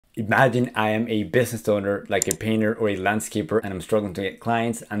Imagine I am a business owner, like a painter or a landscaper, and I'm struggling to get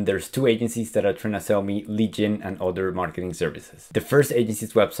clients, and there's two agencies that are trying to sell me lead gen and other marketing services. The first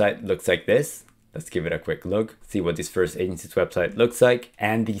agency's website looks like this. Let's give it a quick look, see what this first agency's website looks like.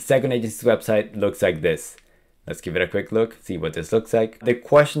 And the second agency's website looks like this. Let's give it a quick look, see what this looks like. The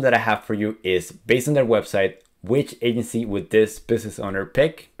question that I have for you is, based on their website, which agency would this business owner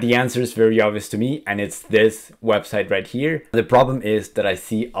pick? The answer is very obvious to me, and it's this website right here. The problem is that I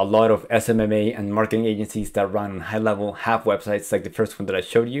see a lot of SMMA and marketing agencies that run on high level have websites like the first one that I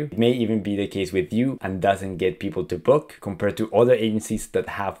showed you. It may even be the case with you and doesn't get people to book compared to other agencies that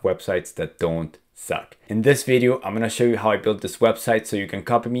have websites that don't suck. In this video, I'm going to show you how I built this website so you can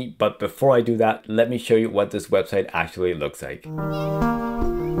copy me. But before I do that, let me show you what this website actually looks like.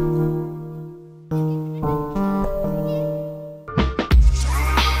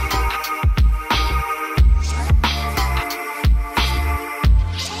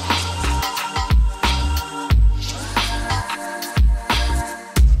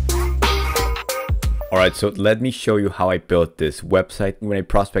 Alright, so let me show you how I built this website. When a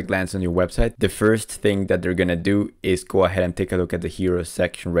prospect lands on your website, the first thing that they're gonna do is go ahead and take a look at the hero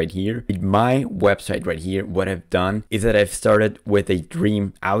section right here. In my website right here, what I've done is that I've started with a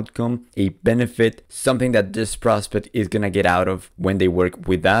dream outcome, a benefit, something that this prospect is gonna get out of when they work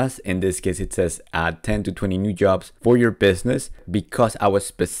with us. In this case, it says add 10 to 20 new jobs for your business. Because I was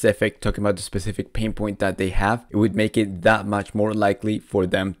specific, talking about the specific pain point that they have, it would make it that much more likely for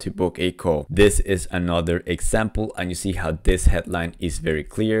them to book a call. This is another example, and you see how this headline is very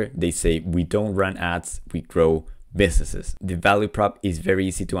clear. They say we don't run ads, we grow businesses. The value prop is very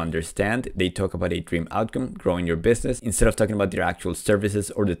easy to understand. They talk about a dream outcome, growing your business, instead of talking about their actual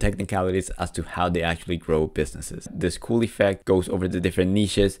services or the technicalities as to how they actually grow businesses. This cool effect goes over the different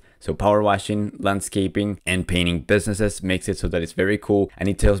niches. So power washing, landscaping, and painting businesses makes it so that it's very cool, and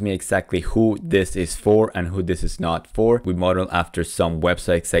it tells me exactly who this is for and who this is not for. We model after some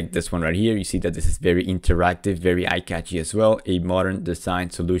websites like this one right here. You see that this is very interactive, very eye-catchy as well. A modern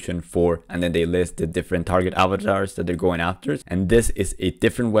design solution for, and then they list the different target avatars that they're going after. And this is a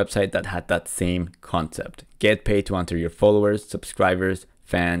different website that had that same concept. Get paid to enter your followers, subscribers,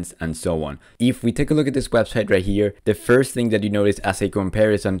 fans, and so on. If we take a look at this website right here, the first thing that you notice as a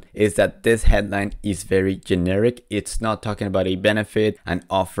comparison is that this headline is very generic. It's not talking about a benefit, an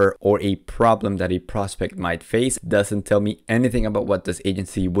offer, or a problem that a prospect might face. It doesn't tell me anything about what this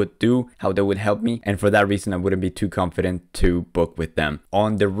agency would do, how they would help me, and for that reason I wouldn't be too confident to book with them.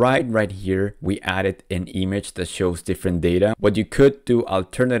 On the right here, we added an image that shows different data. What you could do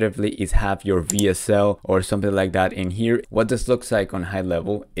alternatively is have your VSL or something like that in here. What this looks like on high level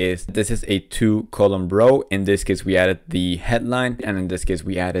is this is a 2-column row. In this case, we added the headline, and in this case,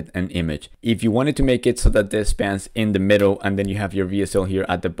 we added an image. If you wanted to make it so that this spans in the middle and then you have your VSL here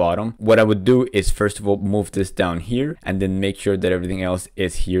at the bottom, what I would do is first of all move this down here and then make sure that everything else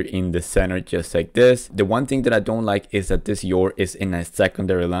is here in the center, just like this. The one thing that I don't like is that this your is in a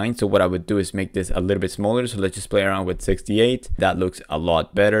secondary line. So what I would do is make this a little bit smaller. So let's just play around with 68. That looks a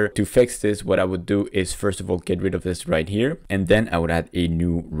lot better. To fix this, what I would do is first of all get rid of this right here, and then I would add a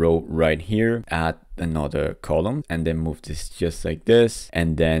new row right here, add another column, and then move this just like this,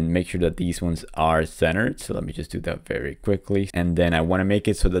 and then make sure that these ones are centered. So let me just do that very quickly, and then I want to make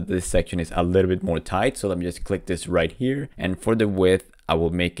it so that this section is a little bit more tight. So let me just click this right here, and for the width I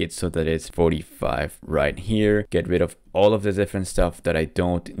will make it so that it's 45 right here. Get rid of all of the different stuff that I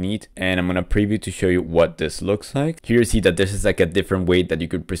don't need, and I'm gonna preview to show you what this looks like. Here you see that this is like a different way that you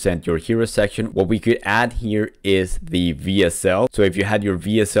could present your hero section. What we could add here is the VSL. So if you had your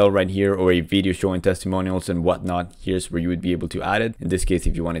VSL right here or a video showing testimonials and whatnot, here's where you would be able to add it. In this case,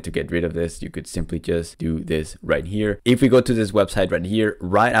 if you wanted to get rid of this, you could simply just do this right here. If we go to this website right here,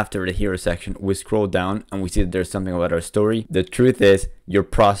 right after the hero section, we scroll down and we see that there's something about our story. The truth is, your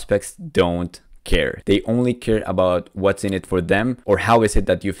prospects don't care. They only care about what's in it for them, or how is it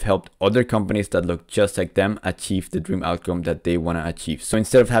that you've helped other companies that look just like them achieve the dream outcome that they want to achieve. So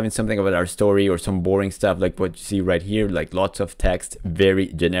instead of having something about our story or some boring stuff like what you see right here, like lots of text,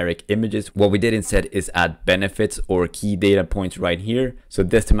 very generic images, what we did instead is add benefits or key data points right here. So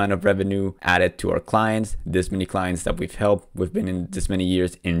this amount of revenue added to our clients, this many clients that we've helped, we've been in this many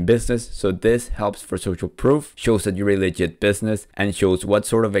years in business. So this helps for social proof, shows that you're a legit business, and shows what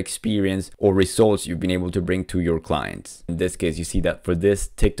sort of experience or results you've been able to bring to your clients. In this case, you see that for this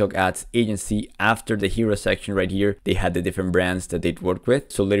TikTok ads agency, after the hero section right here, they had the different brands that they'd work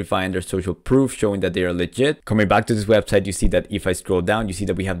with, solidifying their social proof, showing that they are legit. Coming back to this website, you see that if I scroll down, you see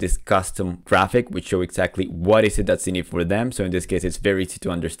that we have this custom graphic which show exactly what is it that's in it for them. So in this case, it's very easy to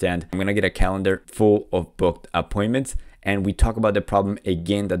understand. I'm gonna get a calendar full of booked appointments, and we talk about the problem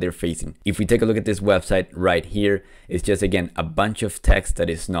again that they're facing. If we take a look at this website right here, it's just again a bunch of text that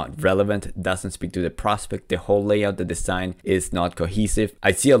is not relevant, doesn't speak to the prospect. The whole layout, the design is not cohesive.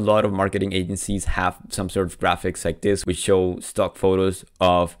 I see a lot of marketing agencies have some sort of graphics like this, which show stock photos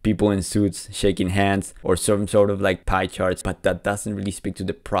of people in suits shaking hands or some sort of like pie charts, but that doesn't really speak to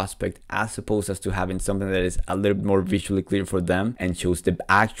the prospect, as opposed as to having something that is a little bit more visually clear for them and shows the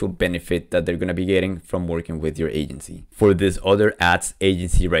actual benefit that they're going to be getting from working with your agency. For this other ads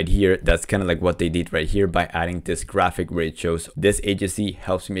agency right here, that's kind of like what they did right here by adding this graphic where it shows this agency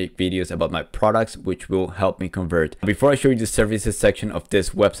helps me make videos about my products, which will help me convert. Before I show you the services section of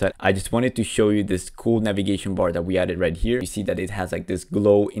this website, I just wanted to show you this cool navigation bar that we added right here. You see that it has like this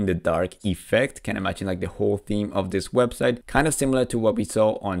glow in the dark effect. Can imagine like the whole theme of this website, kind of similar to what we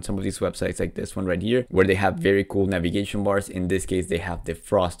saw on some of these websites like this one right here, where they have very cool navigation bars. In this case, they have the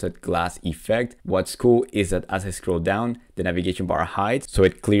frosted glass effect. What's cool is that as I scroll down, the navigation bar hides, so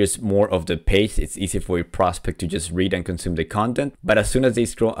it clears more of the page. It's easy for your prospect to just read and consume the content. But as soon as they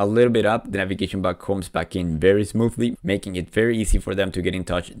scroll a little bit up, the navigation bar comes back in very smoothly, making it very easy for them to get in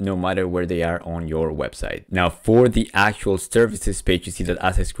touch no matter where they are on your website. Now for the actual services page, you see that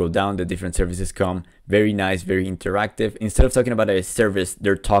as I scroll down, the different services come. Very nice, very interactive. Instead of talking about a service,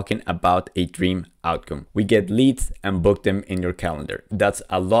 they're talking about a dream outcome. We get leads and book them in your calendar. That's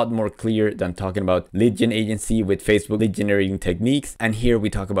a lot more clear than talking about lead gen agency with Facebook lead generating techniques. And here we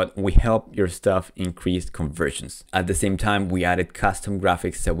talk about we help your stuff increase conversions. At the same time, we added custom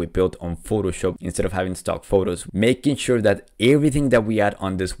graphics that we built on Photoshop instead of having stock photos, making sure that everything that we add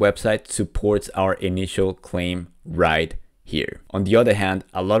on this website supports our initial claim right here. On the other hand,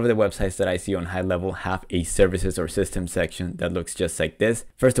 a lot of the websites that I see on high level have a services or system section that looks just like this.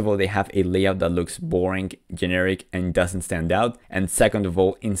 First of all, they have a layout that looks boring, generic, and doesn't stand out. And second of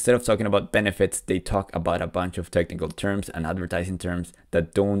all, instead of talking about benefits, they talk about a bunch of technical terms and advertising terms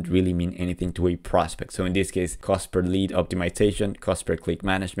that don't really mean anything to a prospect. So in this case, cost per lead optimization, cost per click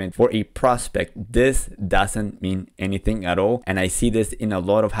management. For a prospect, this doesn't mean anything at all. And I see this in a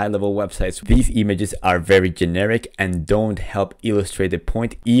lot of high level websites. These images are very generic and don't help illustrate the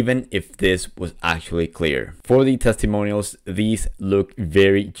point, even if this was actually clear. For the testimonials, these look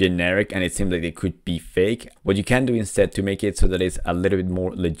very generic and it seems like they could be fake. What you can do instead to make it so that it's a little bit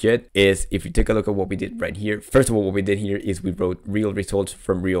more legit is if you take a look at what we did right here. First of all, what we did here is we wrote real results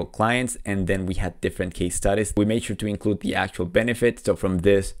from real clients, and then we had different case studies. We made sure to include the actual benefits. So from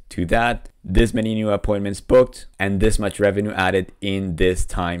this to that, this many new appointments booked, and this much revenue added in this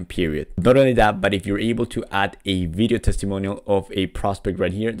time period. Not only that, but if you're able to add a video testimonial of a prospect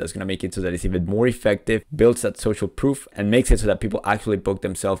right here, that's going to make it so that it's even more effective, builds that social proof, and makes it so that people actually book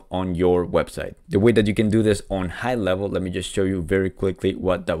themselves on your website. The way that you can do this on high level, let me just show you very quickly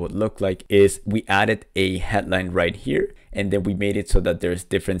what that would look like, is we added a headline right here. And then we made it so that there's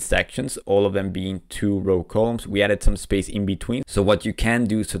different sections, all of them being 2-row columns. We added some space in between. So what you can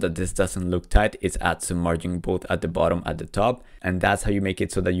do so that this doesn't look tight is add some margin both at the bottom, at the top. And that's how you make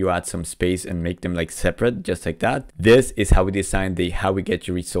it so that you add some space and make them like separate, just like that. This is how we design the how we get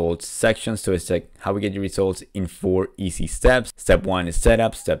your results section. So it's like how we get your results in 4 easy steps. Step 1 is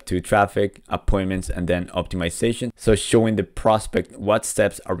setup, step 2 traffic, appointments, and then optimization. So showing the prospect what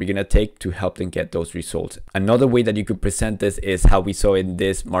steps are we gonna take to help them get those results. Another way that you could present this is how we saw in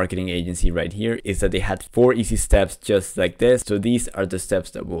this marketing agency right here, is that they had 4 easy steps just like this. So these are the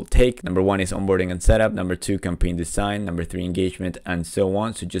steps that we'll take. Number 1 is onboarding and setup. Number 2, campaign design. Number 3, engagement, and so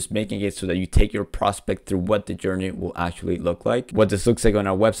on. So just making it so that you take your prospect through what the journey will actually look like. What this looks like on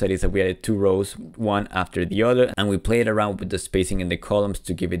our website is that we added 2 rows, one after the other, and we played around with the spacing in the columns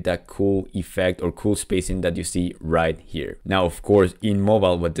to give it that cool effect or cool spacing that you see right here. Now, of course, in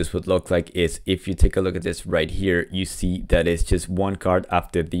mobile, what this would look like is if you take a look at this right here, you see that is just one card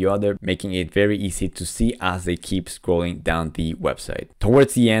after the other, making it very easy to see as they keep scrolling down the website.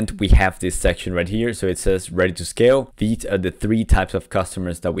 Towards the end, we have this section right here. So it says ready to scale. These are the 3 types of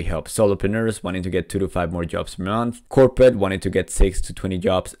customers that we help. Solopreneurs wanting to get 2 to 5 more jobs per month, corporate wanting to get 6 to 20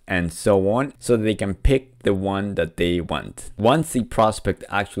 jobs, and so on, so that they can pick the one that they want. Once the prospect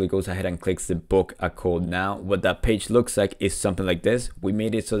actually goes ahead and clicks the book a call now, what that page looks like is something like this. We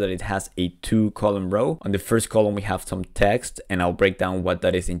made it so that it has a 2-column row. On the first column, we have some text, and I'll break down what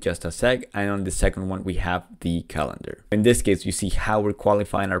that is in just a sec. And on the second one, we have the calendar. In this case, you see how we're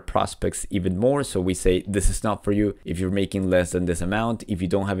qualifying our prospects even more. So we say, this is not for you if you're making less than this amount, if you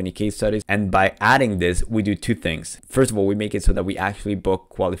don't have any case studies. And by adding this, we do 2 things. First of all, we make it so that we actually book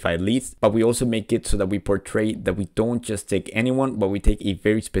qualified leads, but we also make it so that we portray that we don't just take anyone, but we take a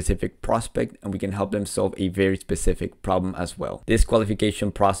very specific prospect and we can help them solve a very specific problem as well. This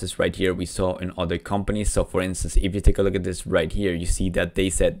qualification process right here we saw in other companies. So for instance, if you take a look at this right here, you see that they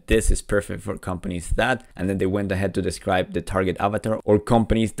said this is perfect for companies that, and then they went ahead to describe the target avatar or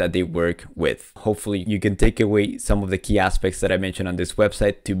companies that they work with. Hopefully you can take away some of the key aspects that I mentioned on this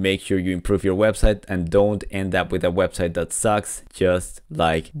website to make sure you improve your website and don't end up with a website that sucks just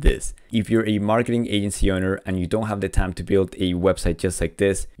like this. If you're a marketing agency owner and you don't have the time to build a website just like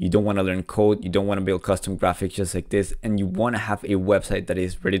this, you don't want to learn code, you don't want to build custom graphics just like this, and you want to have a website that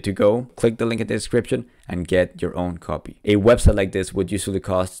is ready to go, click the link in the description and get your own copy. A website like this would usually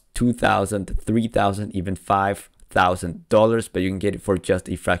cost $2,000, $3,000, even $5,000, but you can get it for just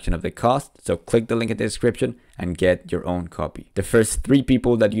a fraction of the cost. So click the link in the description and get your own copy. The first 3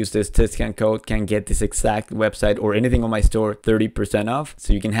 people that use this discount code can get this exact website or anything on my store 30% off.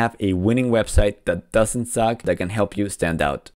 So you can have a winning website that doesn't suck, that can help you stand out.